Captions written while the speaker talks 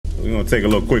We're gonna take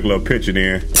a quick little picture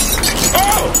then.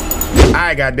 Oh! All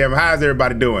right, goddamn, how's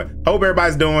everybody doing? Hope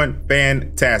everybody's doing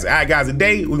fantastic. All right, guys,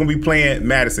 today we're gonna be playing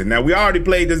Madison. Now, we already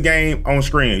played this game on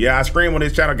stream. Yeah, I stream on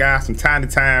this channel, guys, from time to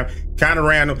time, kind of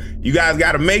random. You guys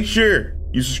gotta make sure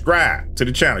you subscribe to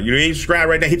the channel. You ain't subscribed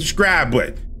right now, hit the subscribe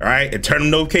button, all right? And turn the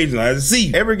notifications on. As you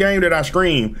see, every game that I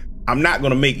stream, I'm not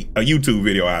gonna make a YouTube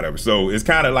video out of it. So it's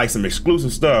kind of like some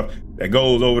exclusive stuff that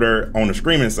goes over there on the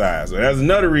streaming side. So that's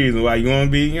another reason why you wanna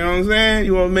be, you know what I'm saying?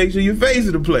 You wanna make sure your face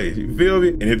is the place, you feel me?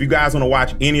 And if you guys wanna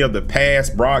watch any of the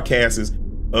past broadcasts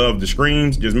of the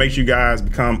streams, just make sure you guys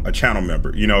become a channel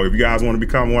member. You know, if you guys wanna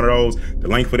become one of those, the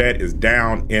link for that is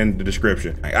down in the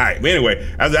description. All right, but anyway,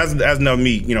 that's enough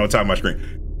me, you know, talking about screen.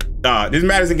 This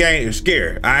Madison game is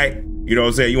scary, all right? You know what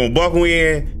I'm saying? You wanna buckle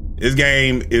in, this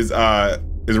game is a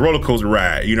roller coaster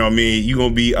ride. You know what I mean? You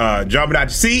gonna be jumping out your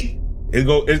seat.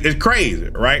 It's crazy,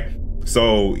 right?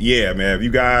 So yeah, man, if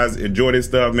you guys enjoy this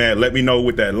stuff, man, let me know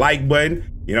with that like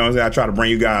button. You know what I'm saying? I try to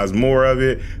bring you guys more of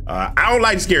it. I don't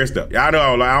like scary stuff. Y'all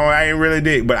know I ain't really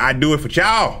dig, but I do it for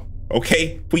y'all.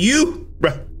 Okay? For you,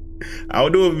 bro. I will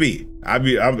do it for me.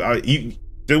 You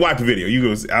just watch the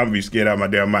video. I'll be scared out of my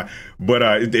damn mind. But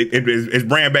it's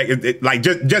bringing back, like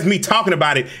just me talking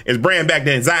about it is bringing back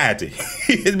the anxiety.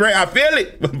 I feel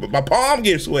it. My palm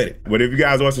gets sweaty. But if you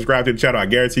guys want to subscribe to the channel, I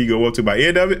guarantee you go up to by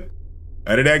end of it.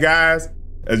 Other than that, guys,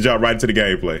 let's jump right into the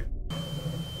gameplay.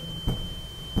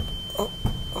 Oh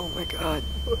my God.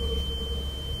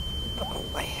 Oh,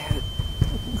 my head.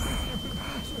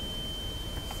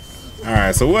 All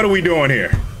right, so what are we doing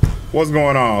here? What's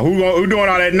going on? Who doing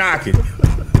all that knocking?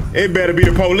 It better be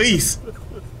the police.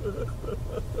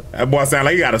 That boy sound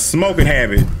like he got a smoking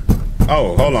habit.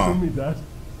 Oh, hold on. Answer me that.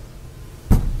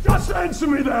 Just answer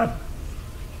me that.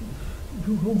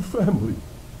 Your own family.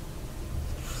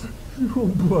 Your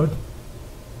own blood.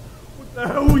 What the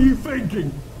hell were you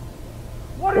thinking?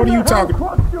 What are you talking?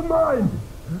 Crossed your mind?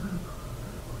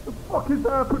 What the fuck is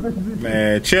happening?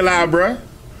 Man, chill out, bruh.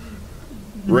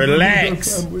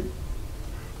 Relax.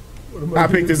 I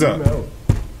picked this up. Now?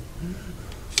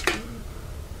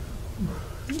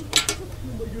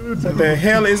 What the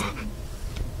hell is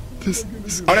this?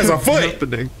 Oh, that's a foot.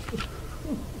 Happening.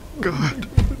 God.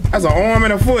 That's an arm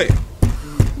and a foot.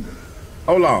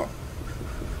 Hold on.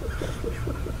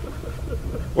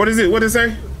 What is it? What does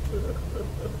it say?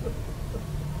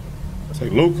 Say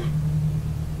Luke. All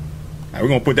right, we're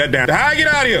gonna put that down. How I get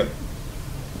out of here?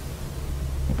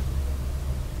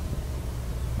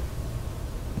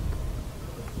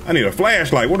 I need a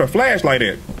flashlight. What a flashlight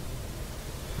at?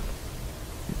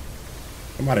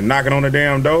 Somebody knocking on the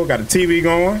damn door. Got the TV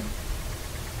going.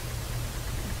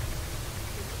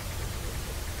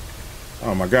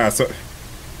 Oh my God. So,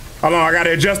 hold on. I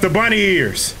gotta adjust the bunny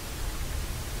ears.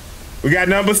 We got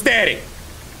nothing but static.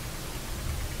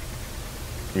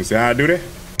 Let me see how I do that.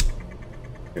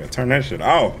 Yeah, turn that shit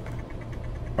off.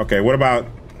 Okay, what about?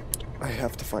 I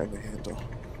have to find the handle.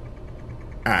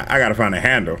 I gotta find the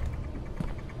handle.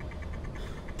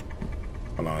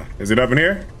 Hold on. Is it up in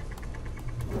here?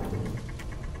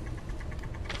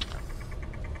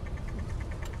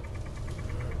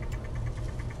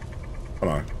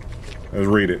 Hold on. Let's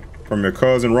read it. From your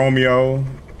cousin Romeo,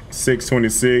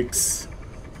 626,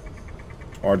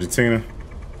 Argentina.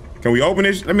 Can we open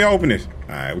this? Let me open it.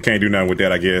 All right, we can't do nothing with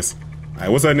that, I guess. All right,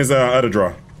 what's in this other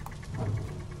drawer?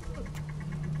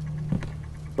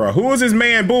 Bro, who is this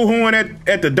man boo-hooing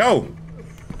at the door?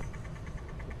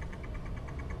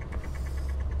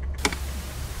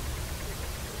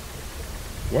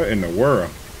 What in the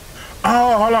world?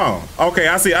 Oh, hold on. Okay,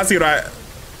 I see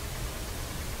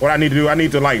what I need to do. I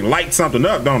need to like light something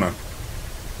up, don't I?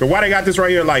 But why they got this right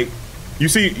here? Like, you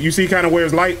see kind of where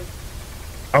it's light?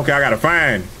 Okay, I gotta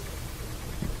find.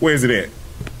 Where is it at?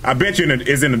 I bet you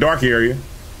it's in the dark area.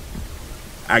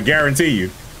 I guarantee you.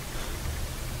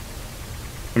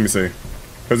 Let me see.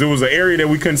 Because it was an area that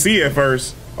we couldn't see at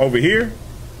first. Over here?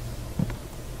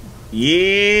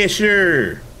 Yeah,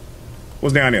 sure.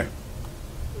 What's down there?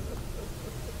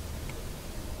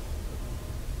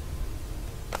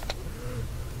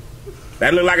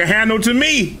 That looked like a handle to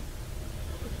me.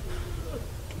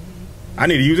 I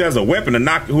need to use it as a weapon to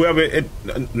knock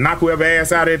whoever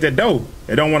ass out at that door.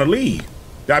 They don't want to leave.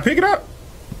 Did I pick it up?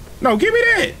 No, give me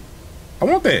that. I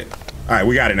want that. All right,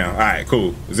 we got it now. All right,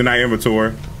 cool. It's in our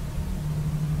inventory.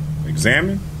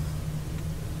 Examine.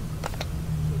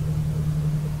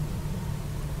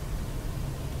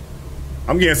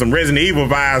 I'm getting some Resident Evil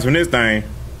vibes from this thing.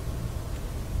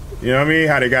 You know what I mean?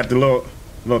 How they got the little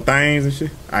things and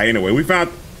shit. All right, anyway, we found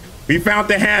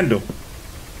the handle.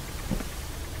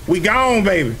 We gone,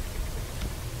 baby.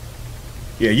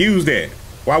 Yeah, use that.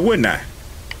 Why wouldn't I?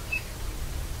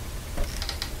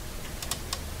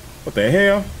 What the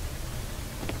hell?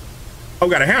 Oh,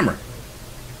 got a hammer.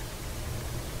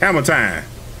 Hammer time.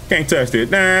 Can't touch it.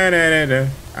 Nah, nah, nah, nah. All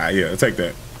right, yeah, I'll take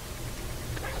that.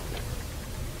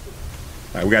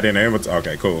 All right, we got it in the inventory.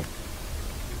 Okay, cool. All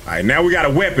right, now we got a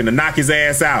weapon to knock his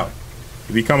ass out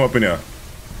if he come up in there.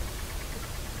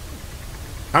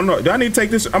 I don't know. Do I need to take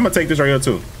this? I'm gonna take this right here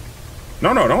too.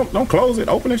 No, don't close it.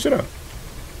 Open this shit up.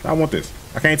 I want this.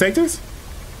 I can't take this?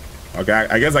 Okay,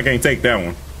 I guess I can't take that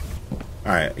one.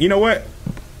 All right, you know what?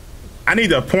 I need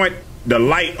to point the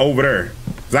light over there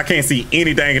because I can't see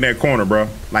anything in that corner, bro.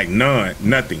 Like none,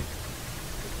 nothing.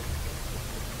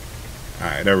 All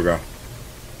right, there we go.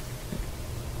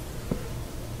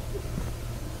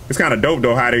 It's kind of dope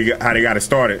though how they got it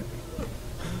started.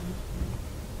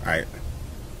 All right.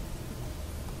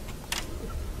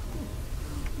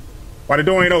 Why the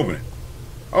door ain't opening?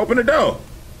 Open the door. All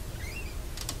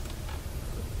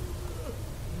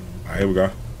right, here we go.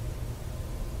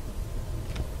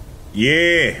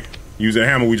 Yeah, use the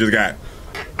hammer we just got.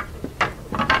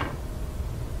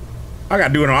 I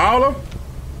gotta do it on all of them?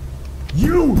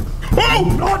 You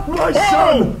are not my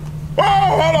son! Oh,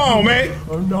 hold on, man.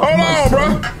 Hold on,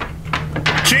 bro.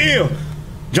 Chill.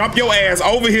 Jump your ass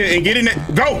over here and get in it.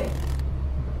 Go.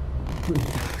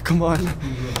 Come on.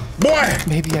 Boy.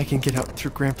 Maybe I can get out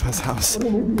through Grandpa's house.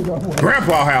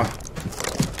 Grandpa's house.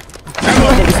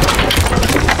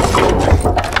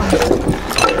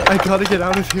 I gotta get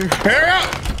out of here. Hurry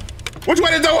up. Which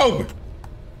way the door open?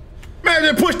 Man,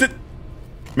 just pushed it.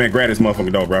 Man, grab this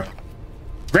motherfucking door, bro.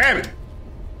 Grab it.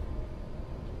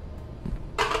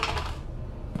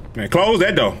 Man, close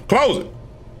that door. Close it.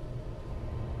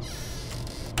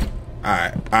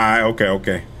 Alright,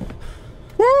 okay.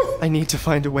 Woo! I need to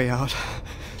find a way out.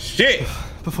 Shit!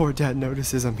 Before Dad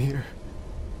notices I'm here.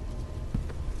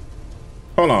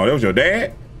 Hold on, that was your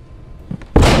dad?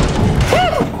 Woo!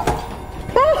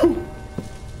 Woo!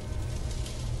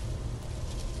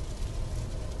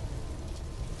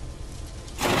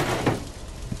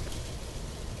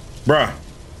 Bruh.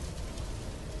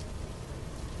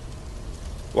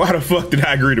 Why the fuck did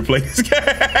I agree to play this game?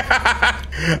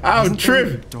 I'm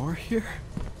tripping. Isn't there a door here?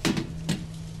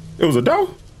 It was a door?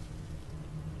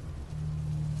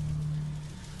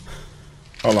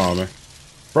 Hold on, man.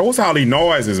 Bro, what's all these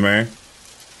noises, man?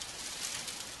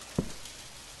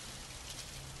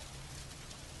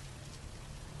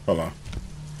 Hold on.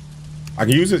 I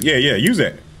can use it? Yeah, use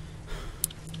it.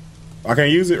 I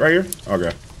can't use it right here?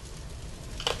 Okay.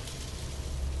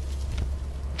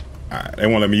 Alright, they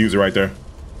won't let me use it right there.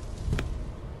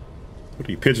 What are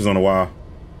these pictures on the wall?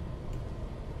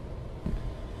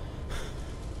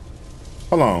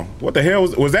 Hold on. What the hell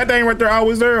was that thing right there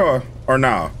always there or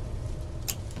nah?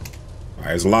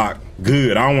 Alright, it's locked.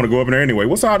 Good. I don't want to go up in there anyway.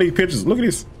 What's all these pictures? Look at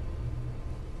this.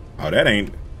 Oh,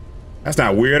 that's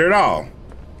not weird at all.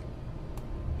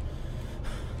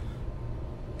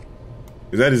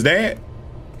 Is that his dad?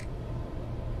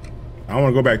 I don't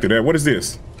want to go back to that. What is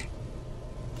this?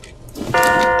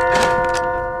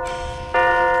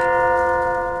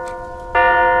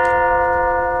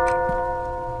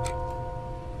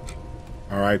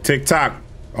 All right, tick-tock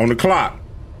on the clock.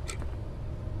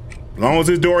 As long as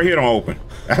this door here don't open.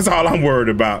 That's all I'm worried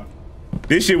about.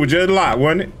 This shit was just locked,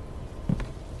 wasn't it?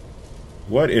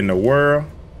 What in the world?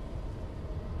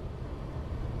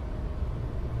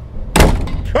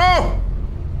 Oh!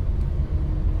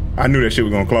 I knew that shit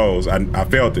was gonna close. I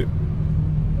felt it.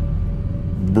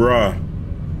 Bruh.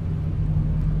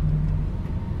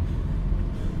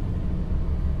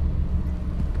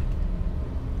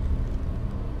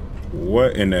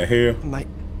 What in the hell? My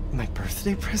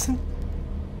birthday present?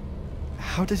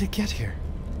 How did it get here?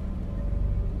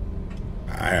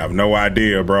 I have no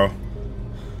idea, bro.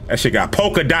 That shit got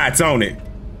polka dots on it.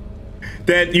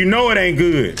 That you know it ain't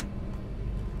good.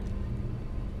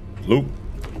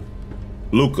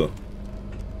 Luca.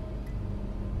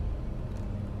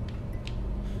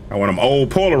 I want them old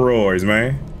Polaroids,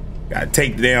 man. Gotta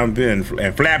take the damn thing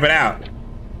and flap it out.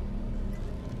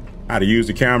 How to use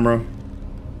the camera.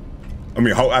 I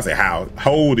mean, I say how.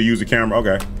 Hold to use the camera.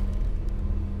 Okay.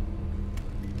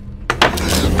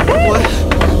 What?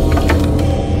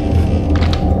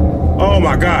 Oh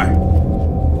my God.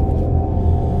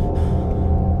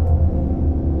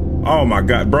 Oh my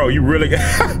God, bro, you really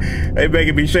they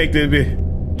making me shake this bit.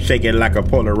 Shake it like a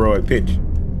Polaroid pitch.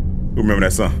 Who remember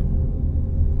that song?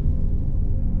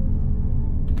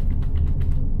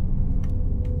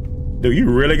 Dude, you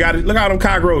really got it. Look at all them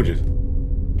cockroaches.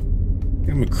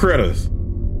 Them critters.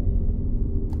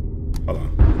 Hold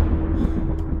on.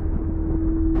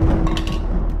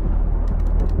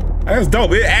 That's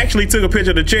dope. It actually took a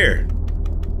picture of the chair.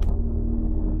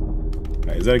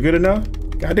 Right, is that good enough?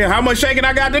 Goddamn, how much shaking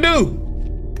I got to do?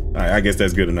 All right, I guess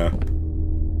that's good enough. All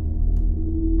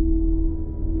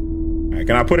right,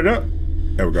 can I put it up?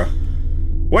 There we go.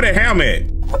 Where that helmet?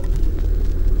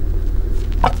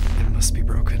 It must be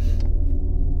broken.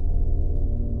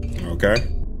 Okay.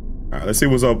 All right, let's see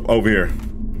what's up over here.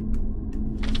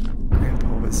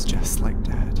 Grandpa was just like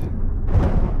Dad.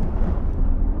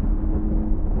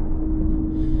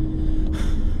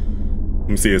 Let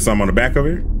me see, is something on the back of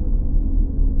here?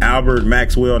 Albert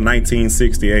Maxwell,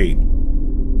 1968.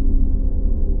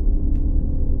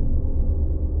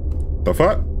 The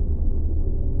fuck?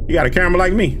 You got a camera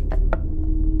like me.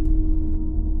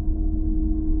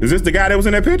 Is this the guy that was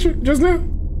in that picture just now?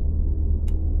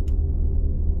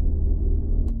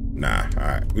 Nah, all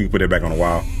right, we can put that back on the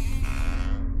wall.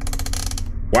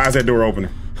 Why is that door opening?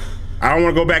 I don't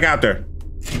want to go back out there.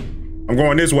 I'm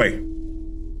going this way.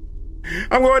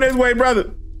 I'm going this way,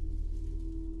 brother.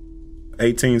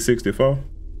 1864.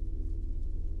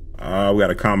 We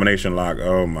got a combination lock.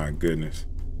 Oh my goodness.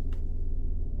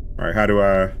 All right, how do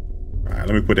I? All right,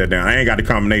 let me put that down. I ain't got the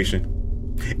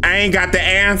combination. I ain't got the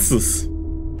answers.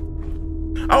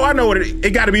 Oh, I know what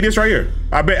it got to be this right here.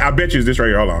 I bet you it's this right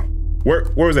here. Hold on.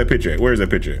 Where is that picture at? Where is that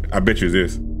picture at? I bet you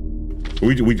it's this.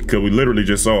 We literally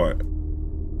just saw it.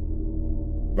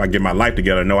 If I get my life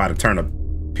together, I know how to turn a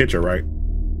picture right.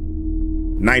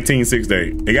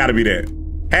 1968. It got to be that.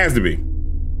 Has to be.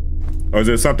 Or is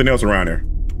there something else around there?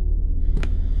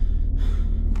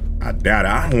 I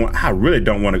doubt it. I really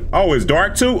don't want to. Oh, it's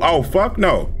dark too? Oh, fuck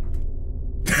no.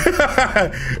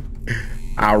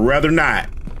 I'd rather not.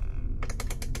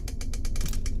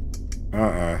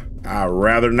 I'd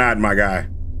rather not, my guy.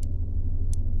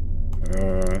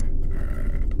 Alright,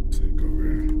 let's see, go over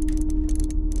here.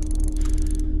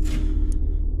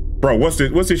 Bro, what's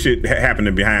this shit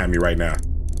happening behind me right now?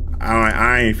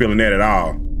 I ain't feeling that at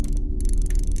all.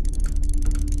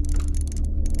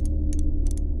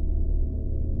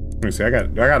 Let me see, I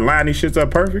gotta line these shits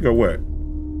up perfect or what?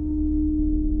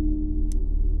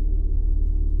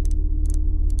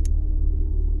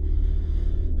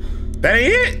 That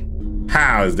ain't it?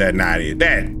 How is that not it?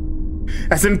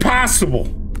 That's impossible.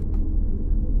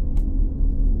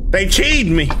 They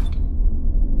cheated me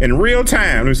in real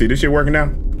time. Let me see, this shit working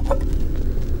now?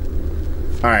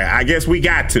 All right, I guess we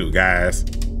got to, guys.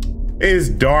 It's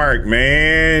dark,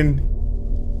 man.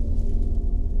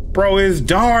 Bro, it's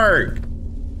dark.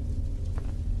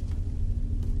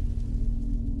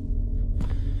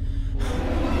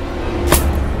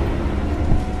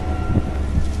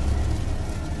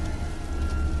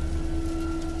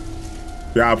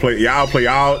 Y'all play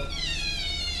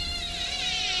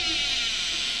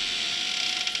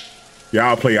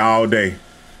all day.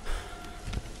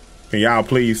 Can y'all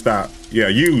please stop? Yeah,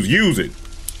 use it.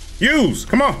 Use,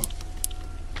 come on.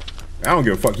 I don't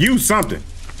give a fuck, use something.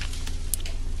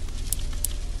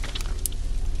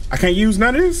 I can't use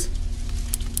none of this?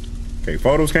 Okay,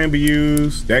 photos can't be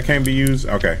used, that can't be used,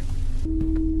 okay.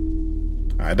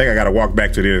 I think I gotta walk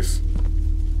back to this.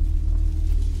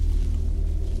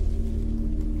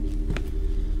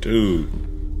 Dude,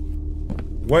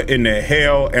 what in the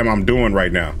hell am I doing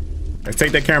right now? Let's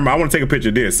take that camera. I want to take a picture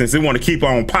of this since it want to keep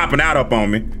on popping out up on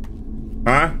me.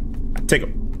 Huh? I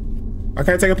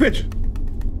can't take a picture.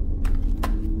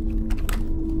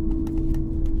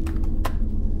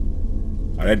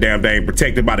 Oh, that damn thing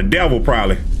protected by the devil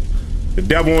probably. The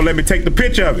devil won't let me take the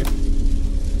picture of it.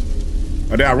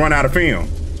 Or did I run out of film?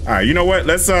 All right, you know what?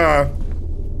 Let's I'm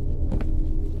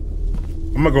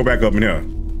gonna go back up in here.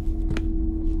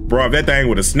 Bro, if that thing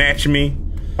would have snatched me,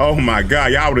 oh my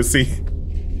God, y'all would have seen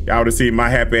my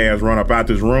happy ass run up out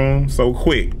this room so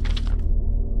quick.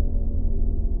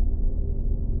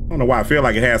 I don't know why I feel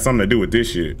like it has something to do with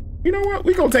this shit. You know what?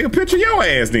 We gonna take a picture of your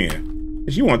ass then.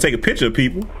 If you wanna take a picture of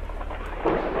people.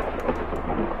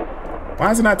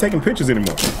 Why is it not taking pictures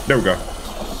anymore? There we go.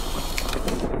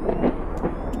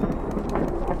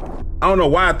 I don't know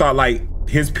why I thought like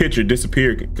his picture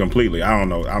disappeared completely. I don't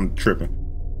know, I'm tripping.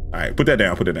 All right, put that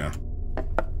down, put it down.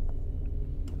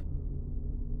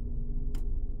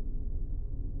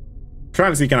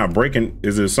 Trying to see, can I break in?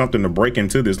 Is there something to break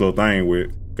into this little thing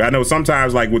with? I know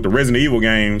sometimes like with the Resident Evil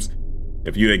games,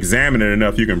 if you examine it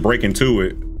enough, you can break into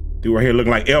it. Dude right here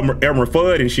looking like Elmer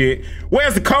Fudd and shit.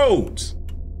 Where's the codes?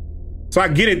 So I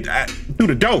get it through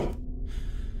the door.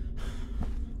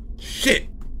 Shit.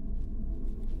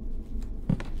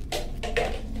 All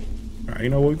right, you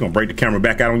know what? We're gonna break the camera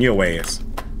back out on your ass.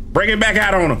 Break it back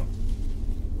out on him.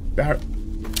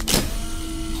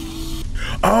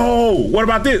 Oh, what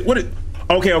about this?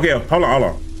 Okay, hold on.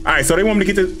 All right, so they want me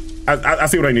to get this. I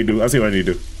see what I need to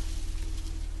do.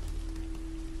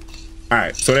 All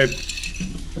right, so that,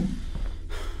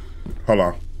 hold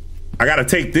on. I gotta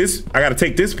take this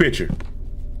picture.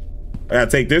 I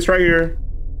gotta take this right here.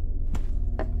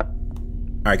 All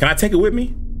right, can I take it with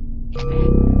me?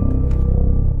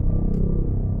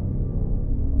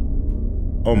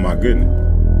 Oh my goodness.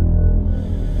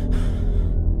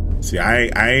 See, I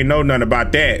ain't know nothing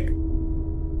about that.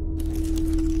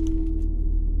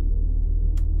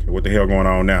 Okay, what the hell going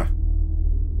on now?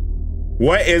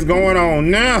 What is going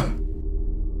on now?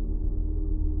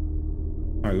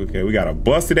 All right, okay, we got a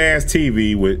busted ass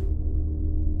TV with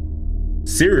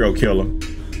serial killer.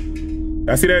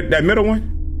 I see that middle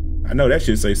one? I know that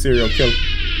should say serial killer.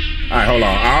 All right, hold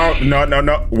on.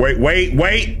 No. Wait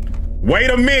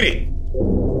a minute.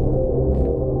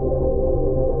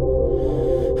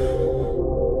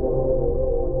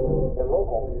 In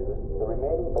local news, the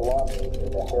remaining belongings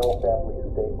in the Hale family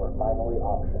estate were finally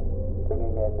auctioned,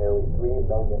 bringing in nearly $3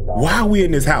 million. Why are we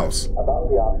in this house?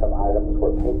 Among the auction items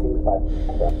were paintings by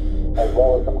them, as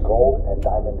well as some gold and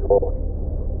diamond jewelry.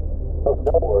 Most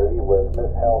noteworthy was Miss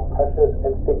Hale's precious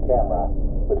instant camera,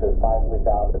 which has finally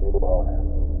found a new owner.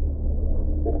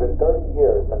 It's been 30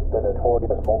 years since the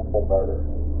notorious multiple murders,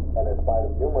 and in spite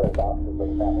of numerous auctions of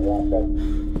family assets,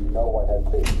 no one had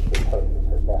previously purchased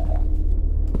her camera.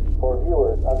 For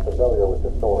viewers unfamiliar with the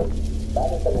story,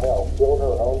 Madison Hale killed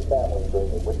her own family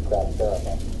during a witchcraft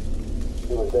ceremony.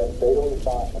 She was then fatally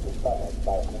shot in the stomach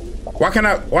by a police officer.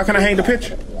 Why can I hang the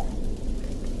picture?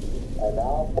 And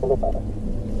now for the weapon.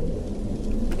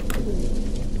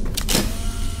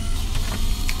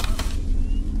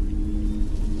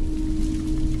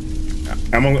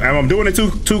 I'm doing it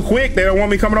too quick. They don't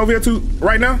want me coming over here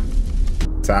right now.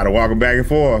 Tired of walking back and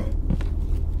forth.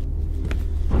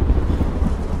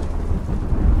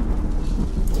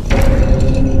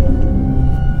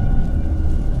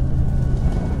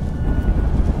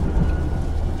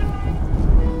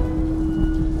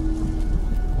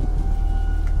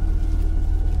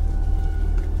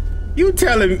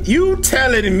 You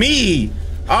telling me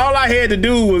all I had to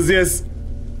do was just,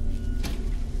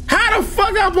 how the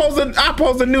fuck I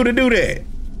supposed to know to do that?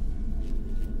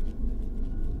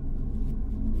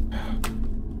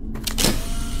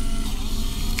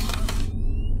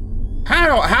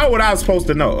 How would I supposed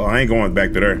to know? Oh, I ain't going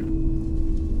back to there.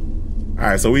 All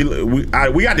right, so we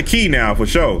got the key now for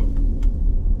sure.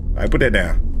 All right, put that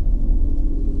down.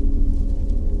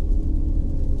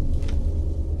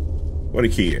 Where the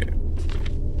key at?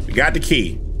 We got the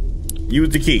key. Use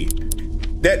the key.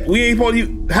 That we ain't supposed to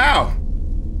use. How?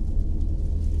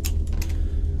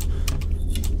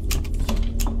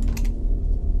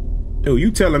 Dude,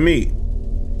 you telling me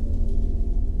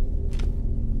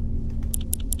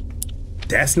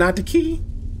that's not the key?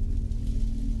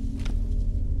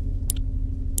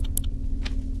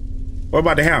 What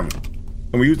about the hammer?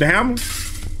 Can we use the hammer?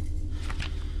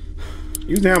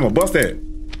 Use the hammer, bust that.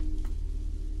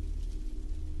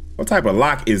 What type of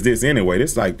lock is this anyway?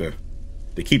 This is like to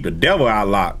keep the devil out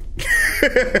lock.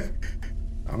 I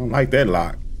don't like that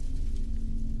lock.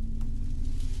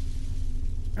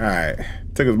 All right,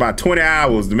 took us about 20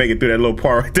 hours to make it through that little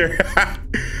part right there.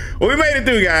 Well, we made it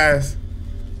through, guys.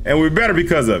 And we're better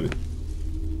because of it.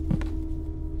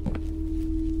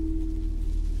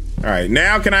 All right,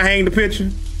 now can I hang the picture?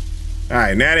 All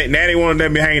right, now they want to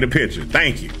let me hang the picture.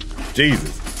 Thank you,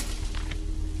 Jesus.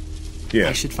 Yeah.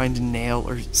 I should find a nail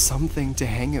or something to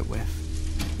hang it with.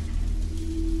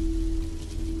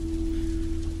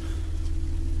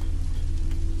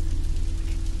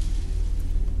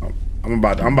 I'm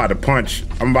about to punch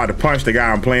the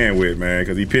guy I'm playing with, man,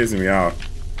 because he pissing me off.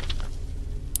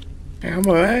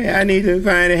 I need to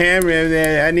find a hammer.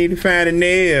 I need to find a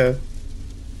nail.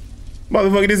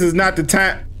 Motherfucker, this is not the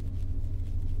time.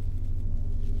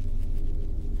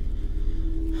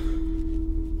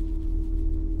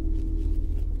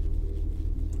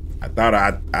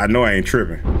 I know I ain't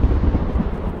tripping.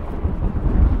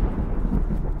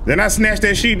 Then I snatched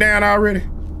that sheet down already.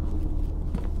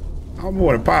 I'm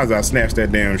more than positive I snatched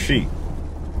that damn sheet.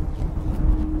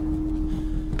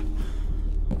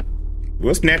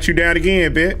 We'll snatch you down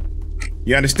again, bitch.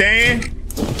 You understand?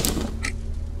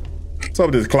 What's up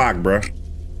with this clock, bro?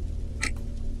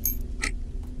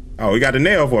 Oh, he got the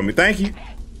nail for me. Thank you.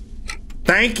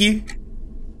 Thank you.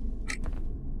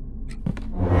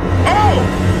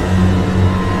 Oh!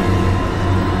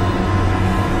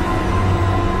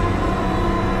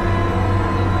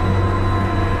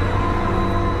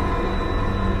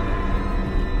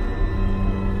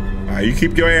 You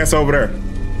keep your ass over there.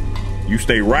 You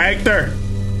stay right there.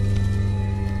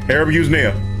 Hurry up, use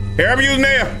nail. Hurry up, use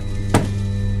nail.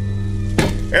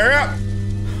 Hurry up.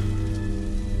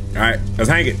 All right, let's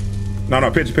hang it.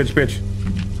 No, pitch.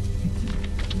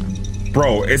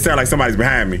 Bro, it sounds like somebody's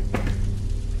behind me.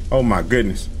 Oh my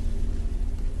goodness.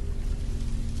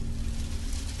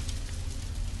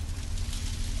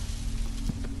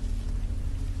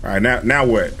 All right, now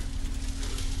what?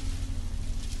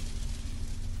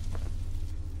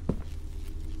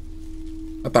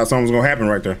 I thought something was gonna happen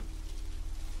right there.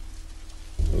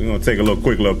 We're gonna take a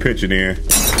quick little picture then.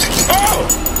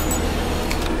 Oh!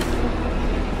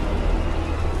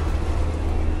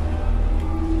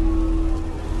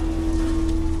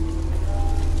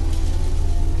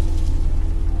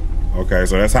 Okay,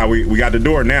 so that's how we got the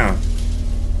door now.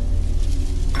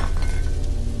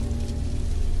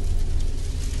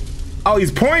 Oh,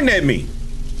 he's pointing at me.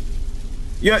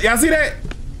 Y'all see that?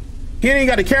 He ain't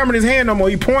got the camera in his hand no more.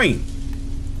 He pointing.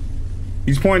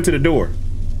 He's pointing to the door.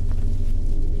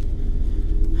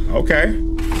 Okay.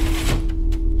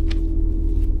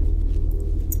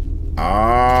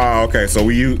 Ah, okay. So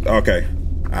we use, okay.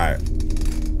 All right.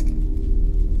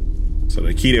 So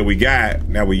the key that we got,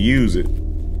 now we use it.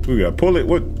 We gotta pull it.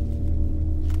 What?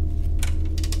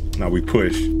 Now we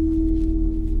push.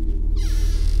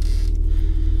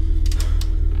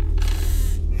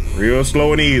 Real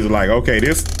slow and easy. Like, okay,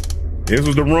 this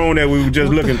was the room that we were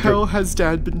just looking for. What the hell has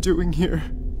Dad been doing here?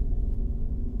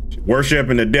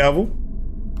 Worshiping the devil.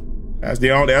 That's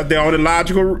the only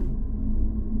logical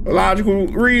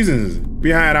reasons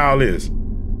behind all this.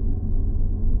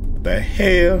 What the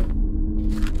hell?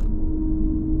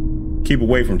 Keep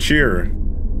away from cheering.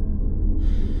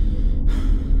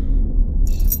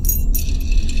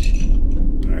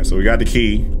 All right, so we got the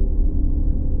key.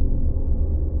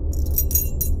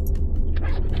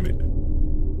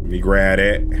 Let me grab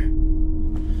that.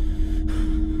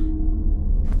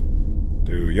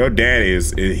 Dude, your dad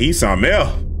he's something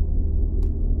else.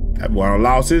 That boy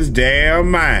lost his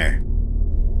damn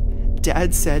mind.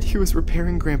 Dad said he was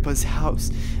repairing Grandpa's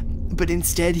house, but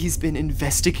instead he's been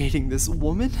investigating this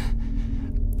woman?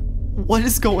 What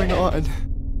is going on?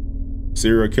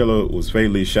 Serial killer was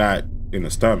fatally shot in the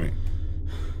stomach.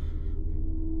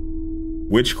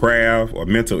 Witchcraft or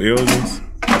mental illness.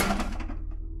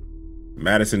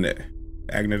 Madison,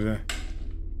 Agnes.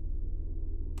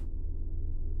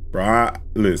 Bro,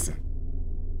 listen.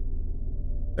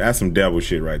 That's some devil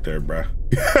shit right there, bro.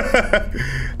 That's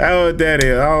what that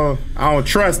is. I don't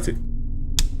trust it.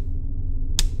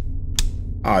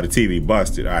 Oh, the TV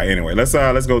busted. All right, anyway, let's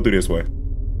go through this way.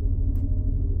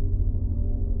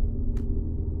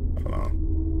 Hold on.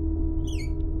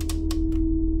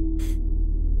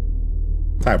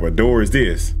 What type of door is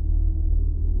this?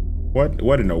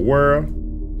 What in the world?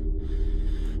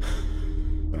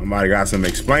 Somebody got some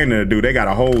explaining to do. They got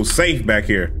a whole safe back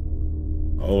here.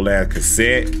 Old ass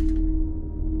cassette.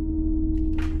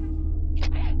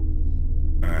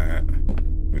 Alright.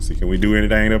 Let's see, can we do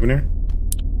anything up in there?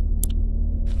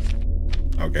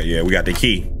 Okay, yeah, we got the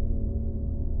key.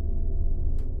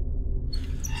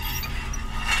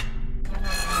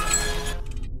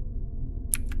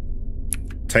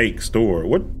 Take, store.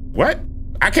 What?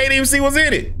 I can't even see what's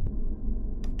in it.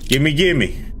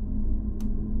 Gimme.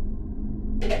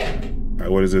 All right,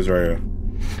 what is this right here?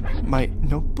 My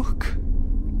notebook.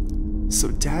 So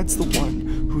Dad's the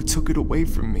one who took it away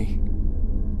from me.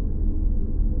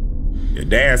 Your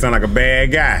dad sound like a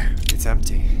bad guy. It's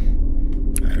empty.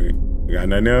 All right, you got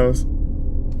nothing else?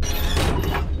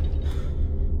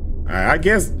 All right, I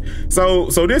guess so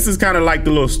this is kind of like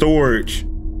the little storage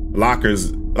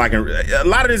lockers. Like a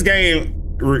lot of this game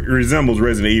resembles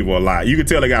Resident Evil a lot. You can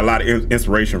tell they got a lot of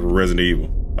inspiration from Resident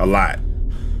Evil. A lot.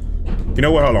 You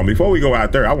know what? Hold on. Before we go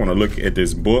out there, I want to look at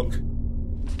this book.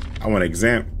 I want to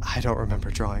examine. I don't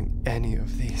remember drawing any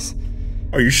of these.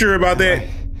 Are you sure about that?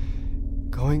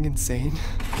 Going insane?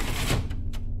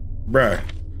 Bruh.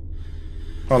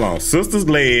 Hold on. Sister's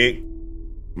leg,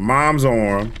 mom's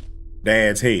arm,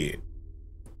 dad's head.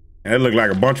 And it looked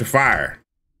like a bunch of fire.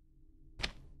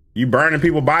 You burning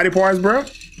people's body parts, bro?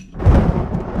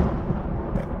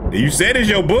 You said it's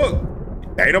your book.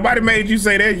 Ain't nobody made you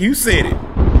say that. You said it.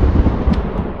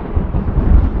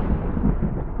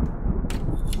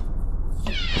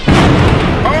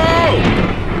 Oh!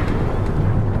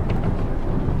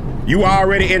 You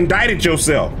already indicted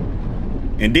yourself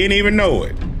and didn't even know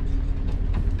it.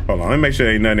 Hold on, let me make sure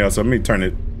there ain't nothing else. Let me turn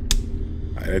it.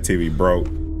 All right, that TV broke.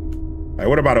 All right,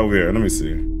 what about over here? Let me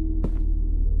see.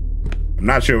 I'm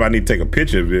not sure if I need to take a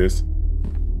picture of this.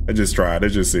 Let's just try it.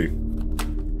 Let's just see.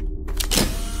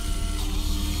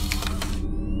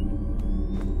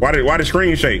 Why the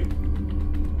screen shake?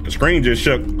 The screen just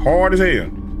shook hard as hell.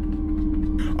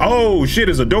 Oh shit,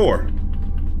 it's a door.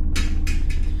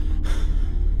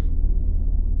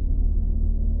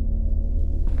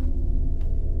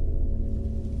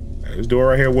 This door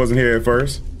right here wasn't here at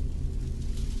first.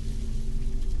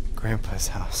 Grandpa's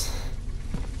house.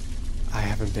 I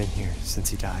haven't been here since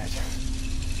he died.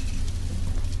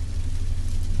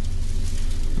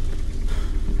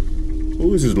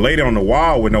 Who is this lady on the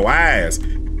wall with no eyes?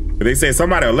 They said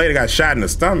somebody, a lady got shot in the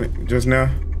stomach just now.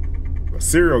 A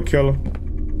serial killer.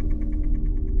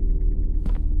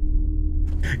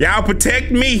 Y'all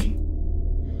protect me.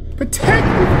 Protect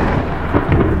me.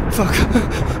 Fuck.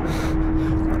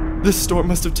 This storm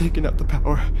must have taken out the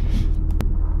power.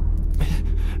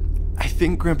 I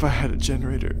think Grandpa had a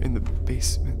generator in the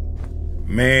basement.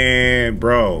 Man,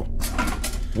 bro.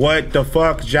 What the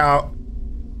fuck, y'all?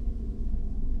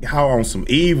 Y'all on some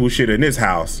evil shit in this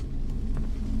house.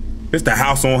 This the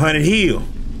house on Haunted Hill.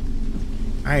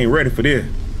 I ain't ready for this.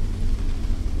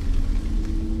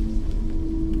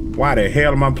 Why the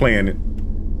hell am I playing it?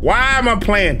 Why am I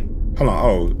playing? Hold on.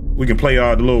 Oh, we can play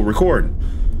the little recording.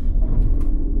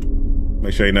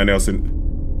 Make sure ain't nothing else in.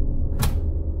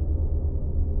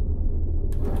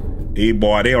 Hey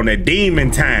boy, they on that demon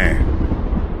time.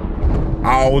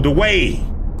 All the way.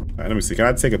 All right, let me see. Can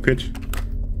I take a picture?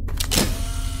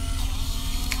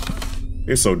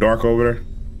 It's so dark over there.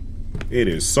 It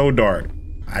is so dark.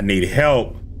 I need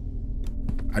help.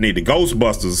 I need the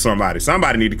Ghostbusters or somebody.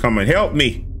 Somebody need to come and help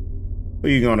me. Who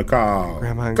you gonna call?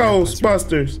 Grandma and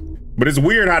Ghostbusters. But it's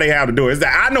weird how they have to do it. It's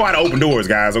that I know how to open doors,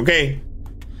 guys, okay?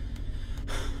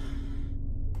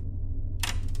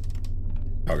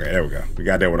 Okay, there we go. We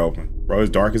got that one open. Bro, it's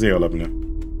dark as hell up in there.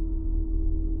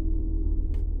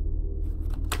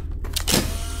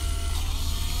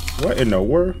 What in the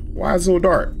world? Why is it so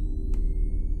dark?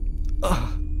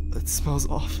 It smells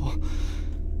awful.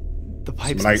 The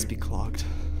pipes Like- must be clogged.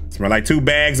 Smell like 2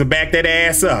 bags of back that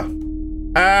ass up.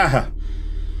 Ah.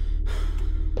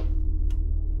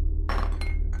 All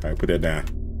right, put that down.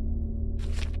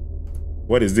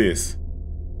 What is this?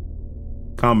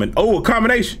 Oh, a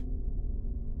combination.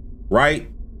 Right.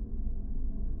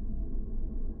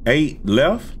 8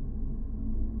 left.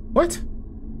 What?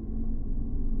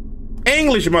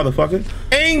 English, motherfucker.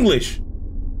 English.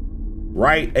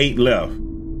 Right, 8 left.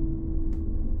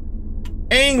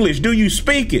 English, do you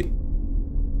speak it?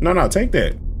 No, take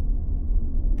that.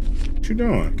 What you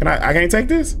doing? I can't take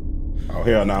this? Oh,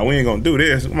 hell no, we ain't gonna do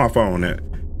this. Where's my phone at?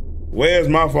 Where's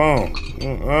my phone?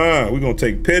 We gonna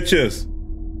take pictures.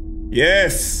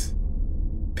 Yes.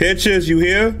 Pictures, you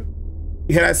hear?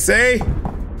 You hear that say?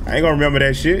 I ain't gonna remember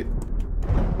that shit.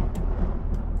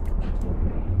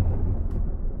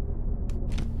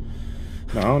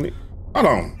 No, I don't need. Hold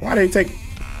on. Why they take?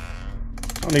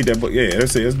 I don't need that book. Yeah,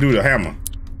 let's see. Let's do the hammer.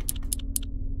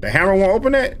 The hammer won't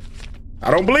open that? I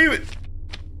don't believe it.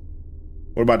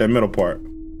 What about that middle part?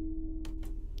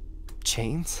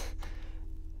 Chains?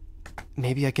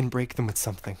 Maybe I can break them with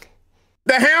something.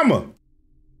 The hammer.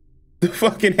 The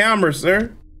fucking hammer,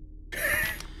 sir.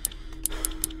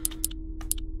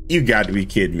 You got to be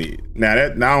kidding me. Now I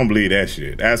don't believe that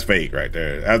shit. That's fake right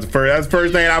there. That's the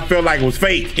first thing I felt like was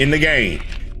fake in the game.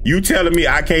 You telling me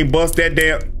I can't bust that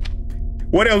damn?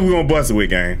 What else we gonna bust it with,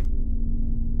 gang?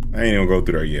 I ain't even gonna go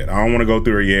through there yet. I don't want to go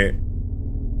through there yet.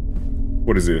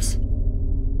 What is this?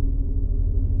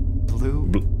 Blue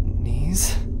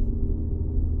knees?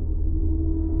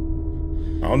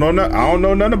 I don't know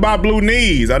nothing about blue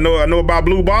knees. I know about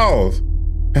blue balls.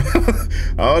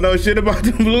 I don't know shit about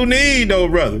the blue knee though,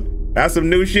 brother. That's some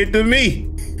new shit to me.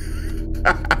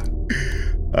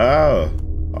 Oh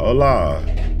Lord.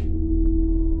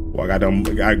 Well,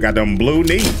 I got them blue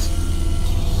knees.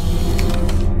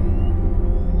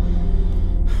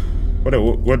 What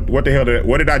the hell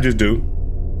what did I just do?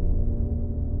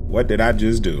 What did I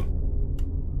just do?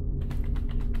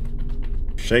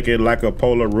 Shake it like a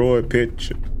Polaroid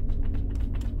picture.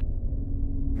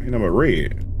 Ain't number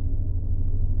red.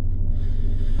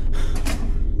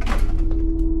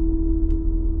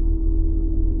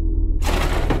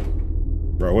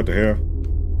 Bro, what the hell?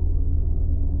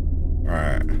 All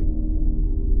right.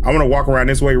 I'm gonna walk around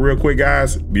this way real quick,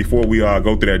 guys, before we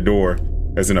go through that door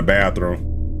that's in the bathroom.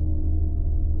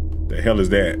 The hell is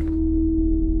that?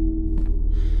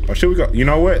 Or should we go? You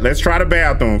know what? Let's try the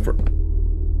bathroom for.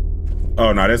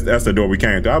 Oh no, that's the door we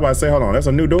came through. I was about to say, hold on, that's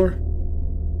a new door.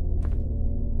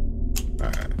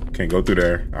 Alright, can't go through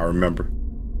there. I remember.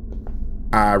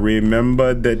 I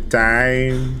remember the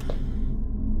time.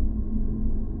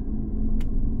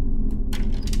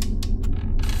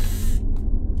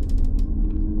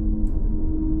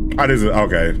 Oh, this is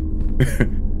okay.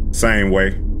 Same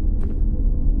way.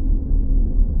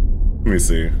 Let me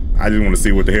see. I just want to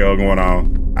see what the hell going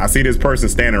on. I see this person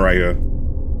standing right here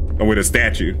with a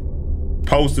statue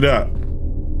posted up.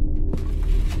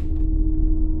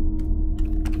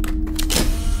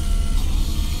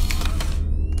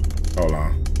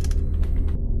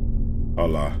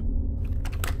 Hold on.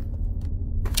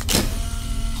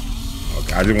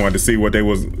 Okay, I just wanted to see what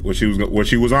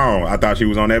she was on. I thought she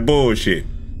was on that bullshit.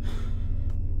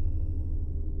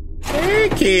 Hey,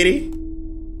 kitty.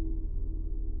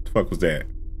 What the fuck was that?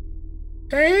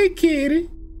 Hey, kitty.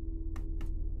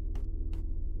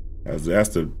 That's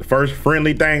the first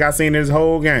friendly thing I seen in this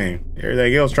whole game.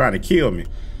 Everything else trying to kill me.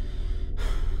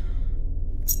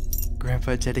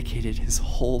 Grandpa dedicated his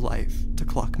whole life to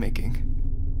clockmaking.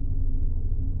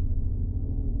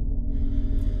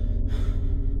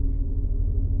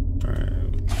 All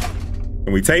right.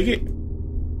 Can we take it?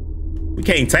 We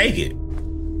can't take it.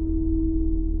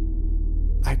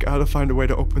 I gotta find a way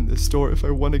to open this door if I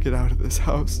want to get out of this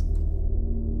house.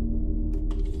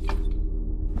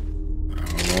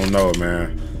 I don't know,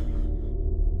 man.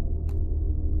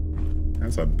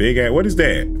 That's a big ass. What is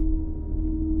that?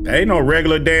 That ain't no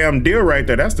regular damn deer right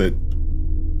there. That's the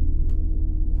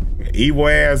evil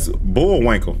ass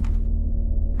bullwinkle.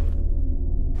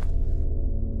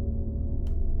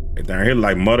 Get down here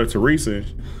like Mother Teresa.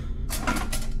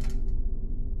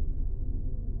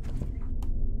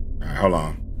 Alright, hold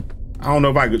on. I don't know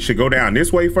if I should go down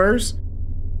this way first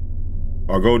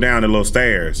or go down the little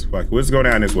stairs. Like, let's go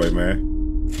down this way, man.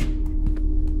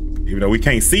 Even though we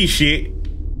can't see shit.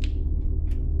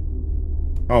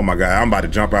 Oh my God, I'm about to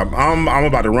jump out. I'm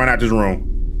about to run out this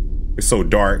room. It's so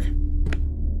dark.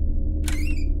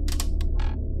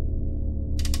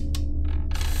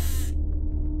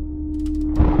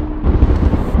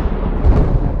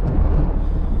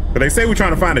 But they say we're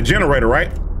trying to find a generator, right?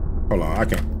 Hold on, I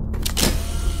can't.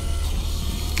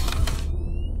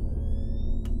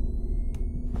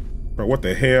 Bro, what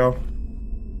the hell?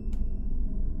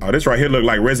 Oh, this right here look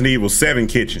like Resident Evil 7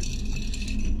 kitchen.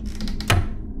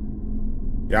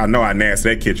 Y'all know how nasty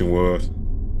that kitchen was.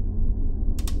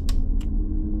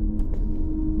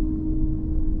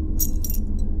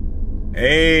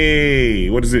 Hey,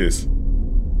 what is this?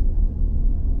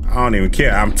 I don't even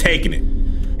care. I'm taking it.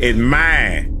 It's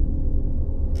mine.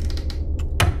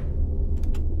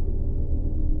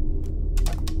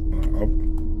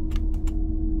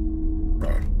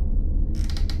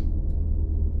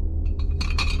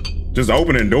 Just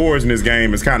opening doors in this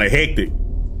game is kind of hectic.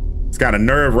 It's kind of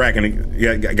nerve-wracking.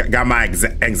 Got my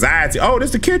anxiety. Oh, this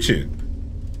is the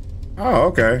kitchen. Oh,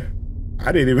 okay.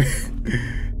 I didn't even...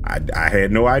 I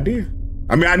had no idea.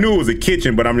 I mean, I knew it was a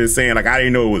kitchen, but I'm just saying, like, I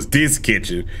didn't know it was this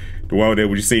kitchen. The one that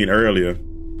we seen earlier.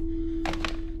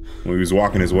 When we was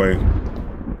walking this way.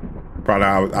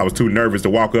 Probably I was too nervous to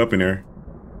walk up in there.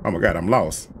 Oh my God, I'm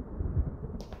lost.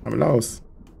 I'm lost.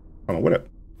 Hold on, what up?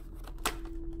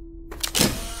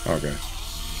 Okay.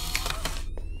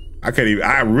 I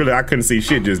couldn't see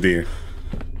shit just then.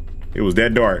 It was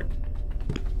that dark.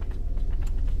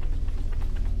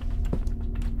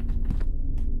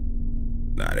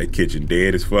 Nah, that kitchen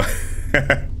dead as fuck.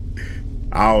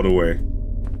 All the way.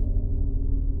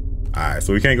 All right,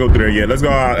 so we can't go through there yet. Let's go.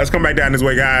 Let's come back down this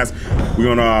way, guys. We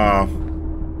can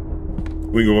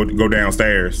go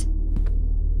downstairs.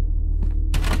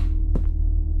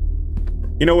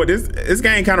 You know what? This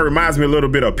game kind of reminds me a little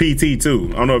bit of PT too.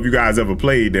 I don't know if you guys ever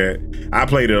played that. I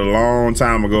played it a long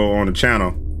time ago on the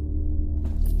channel.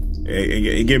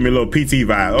 It gave me a little PT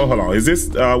vibe. Oh, hold on. Is this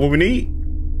what we need?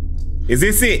 Is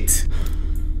this it?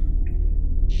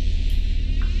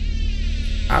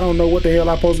 I don't know what the hell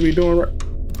I'm supposed to be doing right.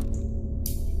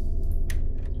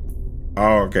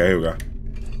 Oh, okay, here we go.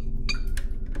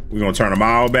 We're gonna turn them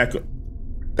all back up.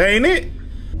 That ain't it?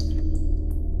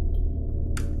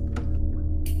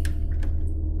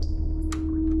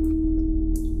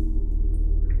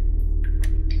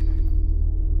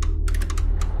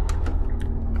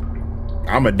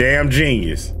 I'm a damn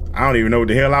genius. I don't even know what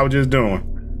the hell I was just doing.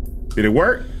 Did it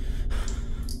work?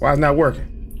 Why is it not working?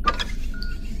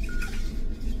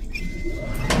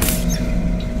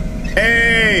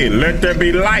 Hey, let there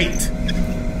be light.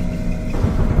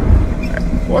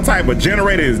 What type of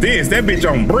generator is this? That bitch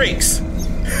on bricks.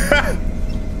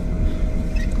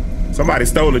 Somebody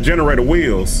stole the generator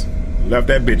wheels. Left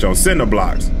that bitch on cinder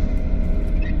blocks.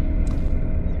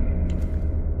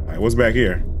 All right, what's back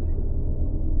here?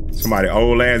 Somebody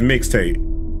old ass mixtape.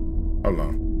 Hold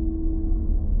on.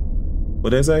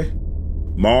 What did it say?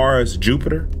 Mars,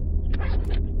 Jupiter?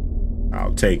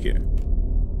 I'll take it.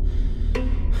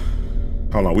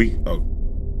 Hold on,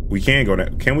 we can go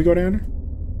down. Can we go down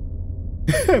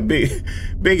there?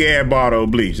 big ass bottle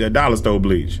of bleach, that dollar store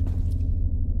bleach.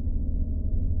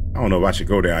 I don't know if I should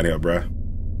go down there, bruh.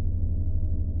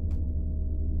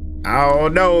 I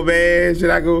don't know, man. Should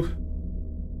I go?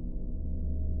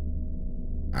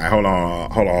 All right, hold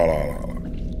on.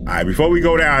 All right, before we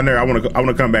go down there, I want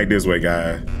to come back this way,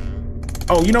 guys.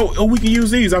 Oh, you know, we can use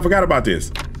these. I forgot about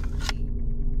this.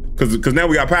 Cause now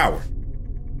we got power.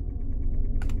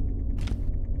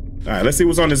 All right, let's see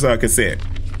what's on this cassette.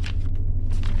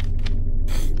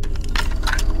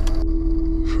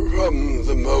 From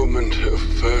the moment of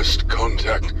first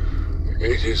contact,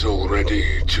 it is already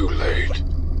too late.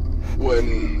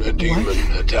 When a demon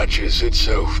attaches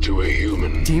itself to a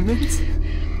human, Demons?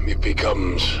 it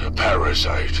becomes a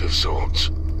parasite of sorts.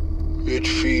 It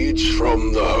feeds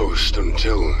from the host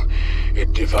until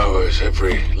it devours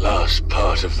every last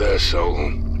part of their soul.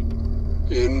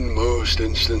 In most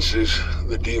instances,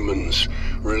 the demon's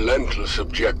relentless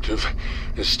objective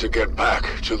is to get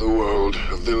back to the world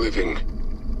of the living.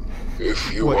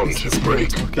 If you want to break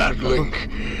that link,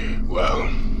 well,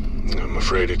 I'm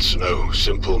afraid it's no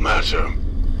simple matter.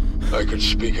 I could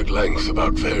speak at length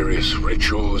about various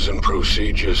rituals and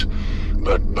procedures,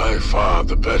 but by far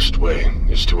the best way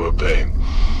is to obey.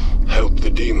 Help the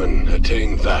demon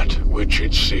attain that which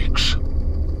it seeks.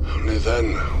 Only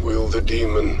then will the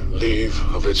demon leave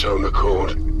of its own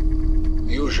accord.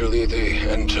 Usually they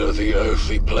enter the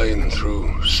earthly plane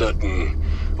through certain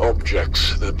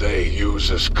objects that they use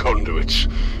as conduits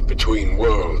between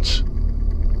worlds.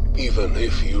 Even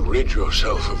if you rid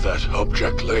yourself of that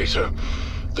object later,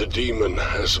 the demon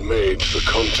has made the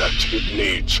contact it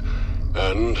needs,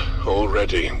 and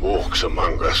already walks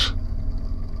among us.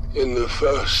 In the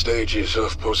first stages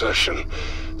of possession,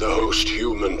 the host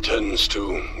human tends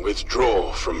to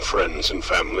withdraw from friends and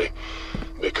family,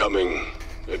 becoming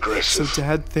aggressive, So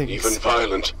Dad thinks even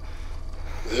violent.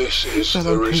 This is that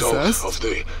the I'm result possessed? of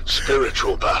the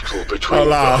spiritual battle between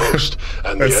Hola. the host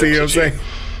and the I see what I'm entity, saying.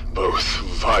 both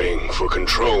vying for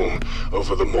control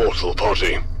over the mortal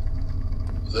body.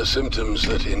 The symptoms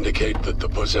that indicate that the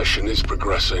possession is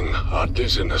progressing are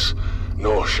dizziness,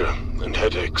 nausea, and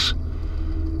headaches.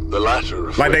 The latter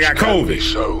of Like they which got can be COVID.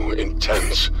 so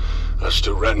intense as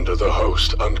to render the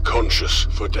host unconscious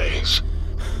for days.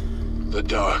 The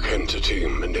dark entity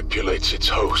manipulates its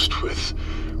host with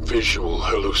visual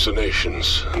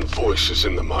hallucinations and voices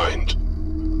in the mind.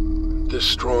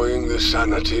 Destroying the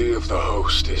sanity of the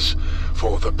host is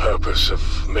for the purpose of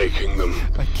making them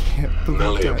I can't believe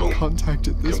malleable, Dad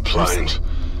contacted this compliant.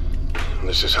 person.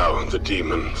 This is how the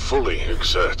demon fully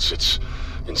exerts its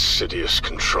insidious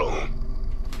control.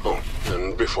 Oh,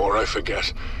 and before I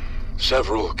forget,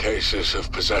 several cases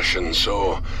of possession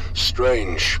saw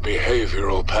strange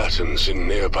behavioral patterns in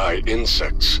nearby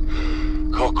insects,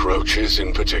 cockroaches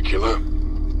in particular.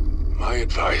 My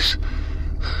advice,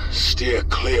 steer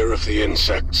clear of the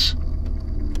insects.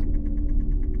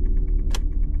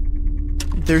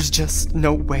 There's just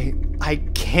no way. I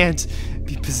can't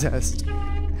be possessed.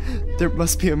 There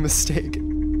must be a mistake.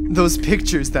 Those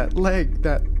pictures, that leg,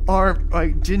 that arm, I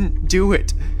didn't do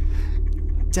it.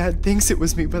 Dad thinks it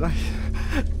was me, but oh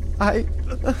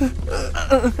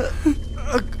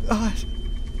God.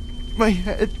 My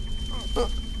head.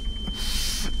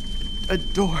 A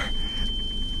door.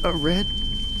 A red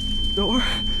door.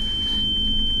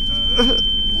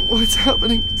 What's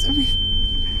happening to me?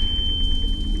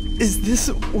 Is this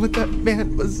what that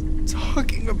man was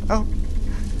talking about?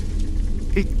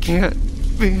 It can't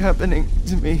be happening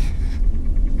to me.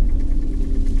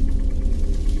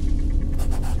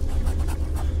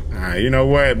 You know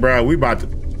what, bro? We about to.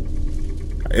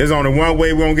 There's only one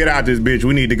way we're gonna get out this bitch.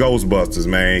 We need the Ghostbusters,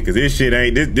 man, because this shit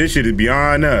ain't. This shit is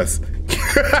beyond us.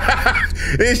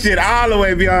 This shit all the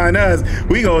way beyond us.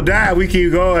 We gonna die. We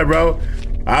keep going, bro.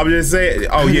 I was just saying.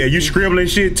 Oh yeah, you scribbling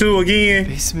shit too again?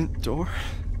 Basement door?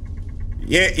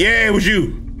 Yeah, it was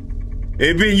you.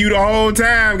 It been you the whole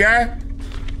time, guy.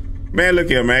 Man, look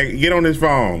here, man. Get on this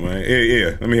phone, man.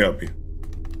 Yeah, let me help you.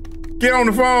 Get on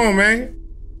the phone, man.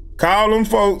 Call them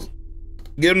folks.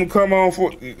 Get them to come on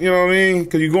for, you know what I mean?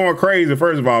 Because you're going crazy,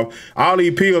 first of all. All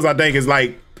these pills, I think, is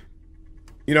like,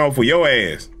 you know, for your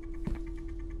ass.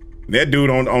 That dude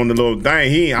on the little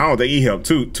thing, I don't think he helped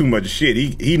too much shit.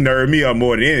 He nerved me up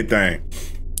more than anything.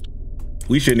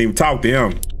 We shouldn't even talk to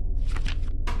him.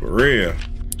 For real.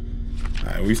 All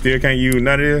right, we still can't use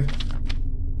none of this.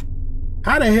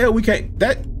 How the hell we can't,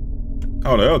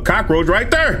 oh, the cockroach right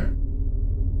there.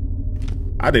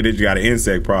 I think they just got an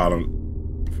insect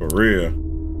problem. For real.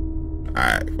 All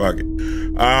right, fuck it.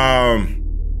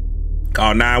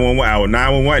 Call 911.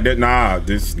 911. Nah,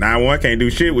 this 911 can't do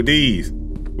shit with these.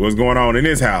 What's going on in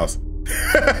this house?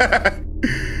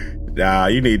 Nah,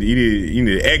 you need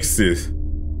an exorcist.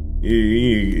 You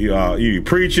need a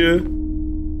preacher.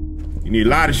 You need a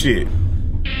lot of shit.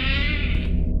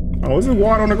 Oh, is there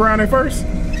water on the ground at first?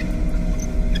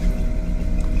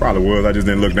 Probably was. I just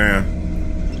didn't look down.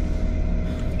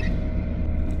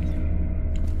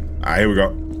 All right, here we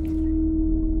go.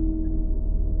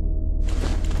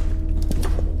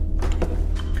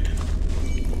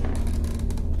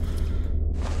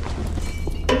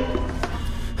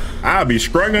 I'll be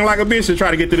struggling like a bitch to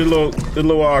try to get through the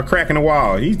little crack in the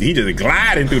wall. He just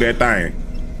gliding through that thing.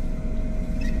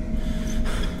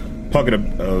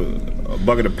 A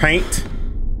bucket of paint.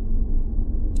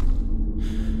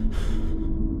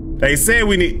 They said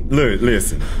we need, look,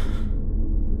 listen.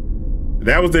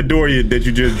 That was the door that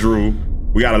you just drew.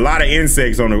 We got a lot of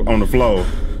insects on the floor.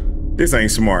 This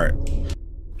ain't smart.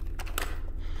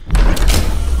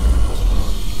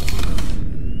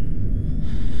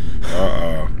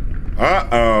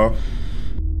 Uh-oh.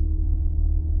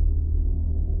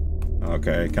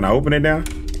 Okay, can I open it now?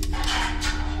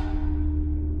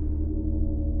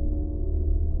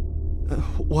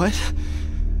 What?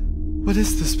 What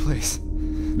is this place?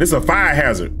 This is a fire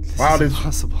hazard. This is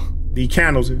impossible. The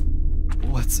candles here.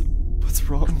 What's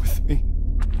wrong with me?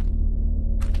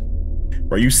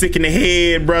 Are you sick in the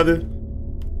head, brother?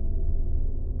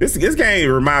 This game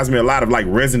reminds me a lot of like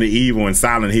Resident Evil and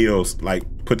Silent Hills, like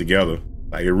put together.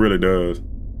 Like it really does.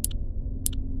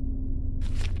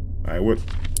 All right, what?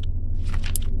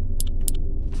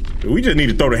 We just need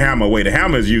to throw the hammer away. The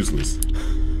hammer is useless.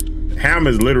 The hammer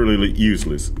is literally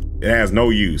useless. It has no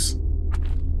use.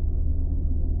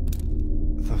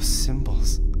 Those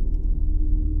symbols.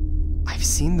 I've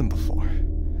seen them before.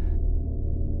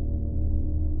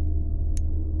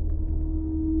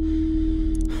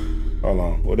 Hold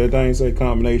on. What that thing say?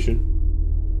 Combination.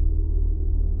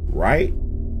 Right?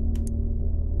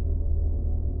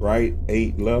 Right,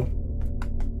 8 left.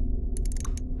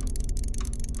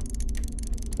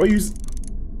 Where you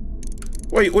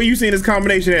seeing this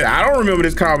combination at? I don't remember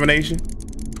this combination.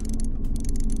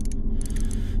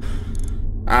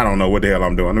 I don't know what the hell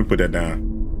I'm doing. Let me put that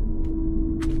down.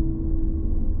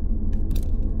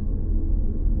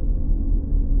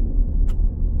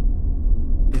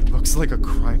 It looks like a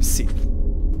crime scene.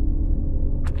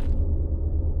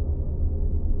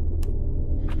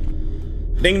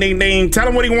 Ding, ding, ding. Tell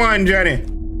him what he won, Johnny.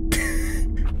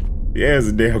 Yeah, it's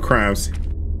a damn crime scene.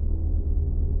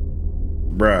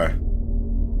 Bruh.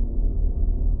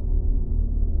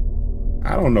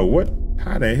 I don't know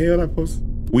how the hell I supposed.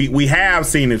 We have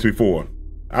seen this before.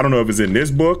 I don't know if it's in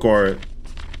this book or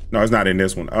no, it's not in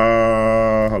this one.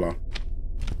 Hold on.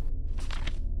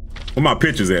 Where my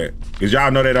pictures at? Cause y'all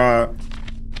know that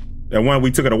one we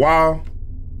took at the wall.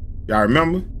 Y'all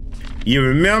remember? You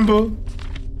remember?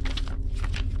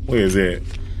 Where is it?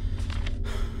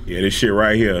 Yeah, this shit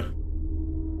right here.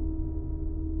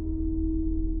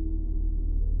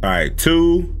 All right,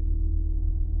 2.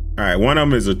 All right, one of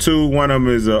them is a 2. One of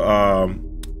them is a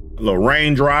little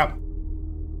raindrop.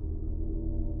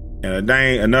 And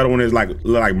another one is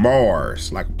like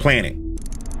Mars, like a planet.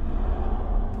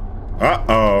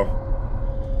 Uh-oh.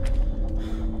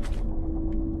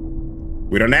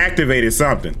 We done activated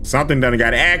something. Something done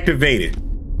got activated.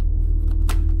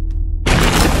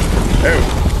 Oh.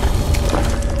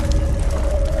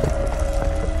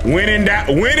 When in doubt,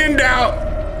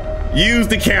 use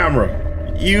the camera.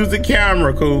 Use the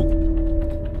camera, Coop.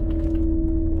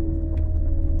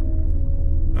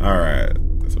 All right,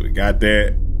 so we got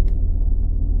that.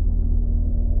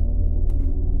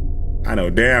 I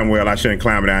know damn well I shouldn't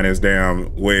climb down this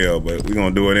damn well, but we're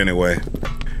gonna do it anyway.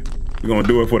 We're gonna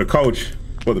do it for the coach,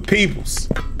 for the peoples.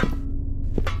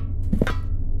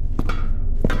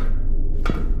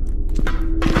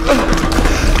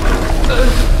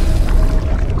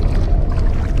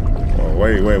 Oh,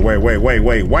 wait.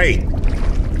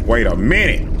 Wait a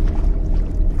minute.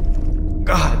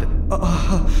 God,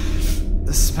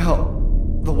 the smell.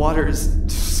 The water is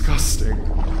disgusting.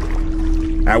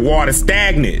 That water's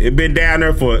stagnant. It been down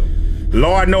there for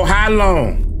Lord know how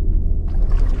long.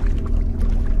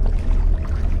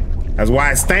 That's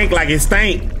why it stank like it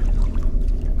stank.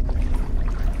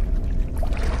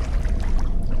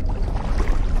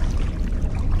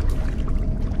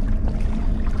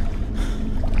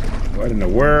 What in the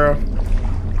world?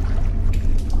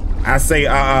 I say,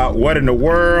 what in the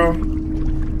world?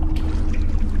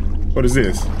 What is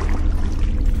this?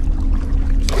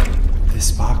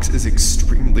 This box is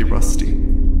extremely rusty.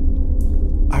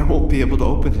 I won't be able to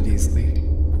open it easily.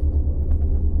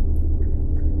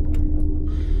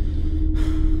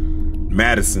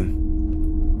 Madison.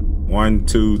 1,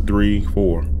 2, 3,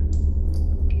 4.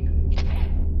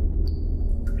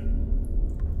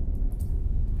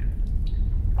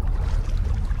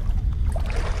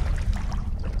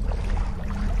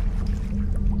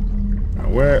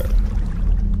 Where?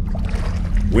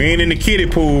 We ain't in the kiddie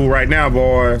pool right now,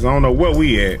 boys. I don't know what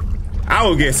we at. I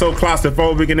would get so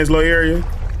claustrophobic in this little area.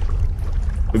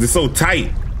 Cause it's so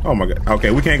tight. Oh my God.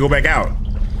 Okay, we can't go back out.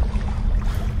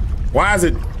 Why is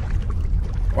it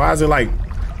like?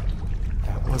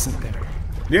 That wasn't there.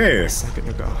 Yeah. A second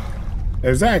ago.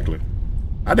 Exactly.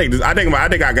 I think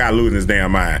I gotta lose this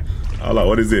damn mind. Hold on,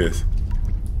 what is this?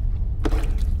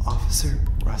 Officer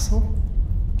Russell?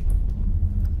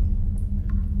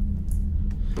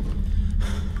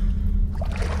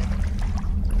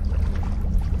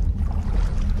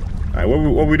 All right,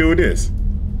 what we do with this?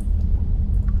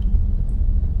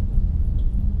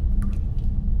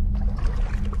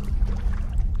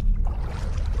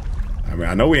 I mean,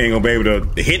 I know we ain't gonna be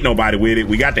able to hit nobody with it.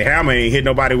 We got the hammer, ain't hit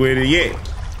nobody with it yet.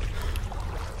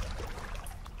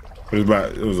 It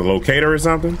was a locator or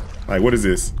something? Like, what is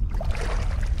this?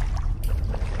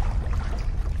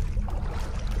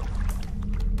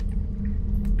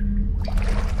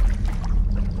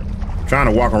 I'm trying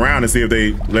to walk around and see if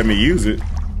they let me use it.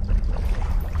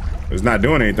 It's not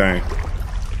doing anything.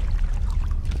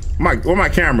 Where my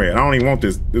camera at? I don't even want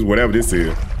this. This whatever this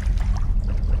is.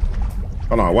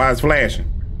 Hold on, why is it flashing?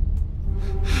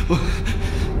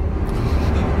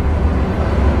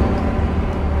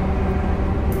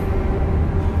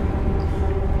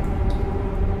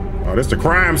 Oh, this is the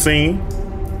crime scene.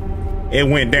 It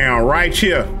went down right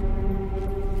here.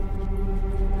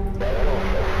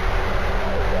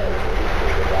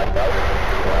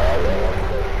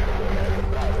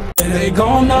 They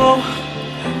gon' know,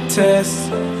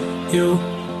 test you.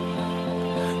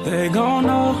 They gon'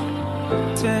 know,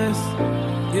 test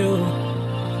you.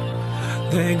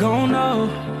 They gon' know,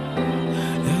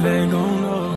 yeah, they gon' know.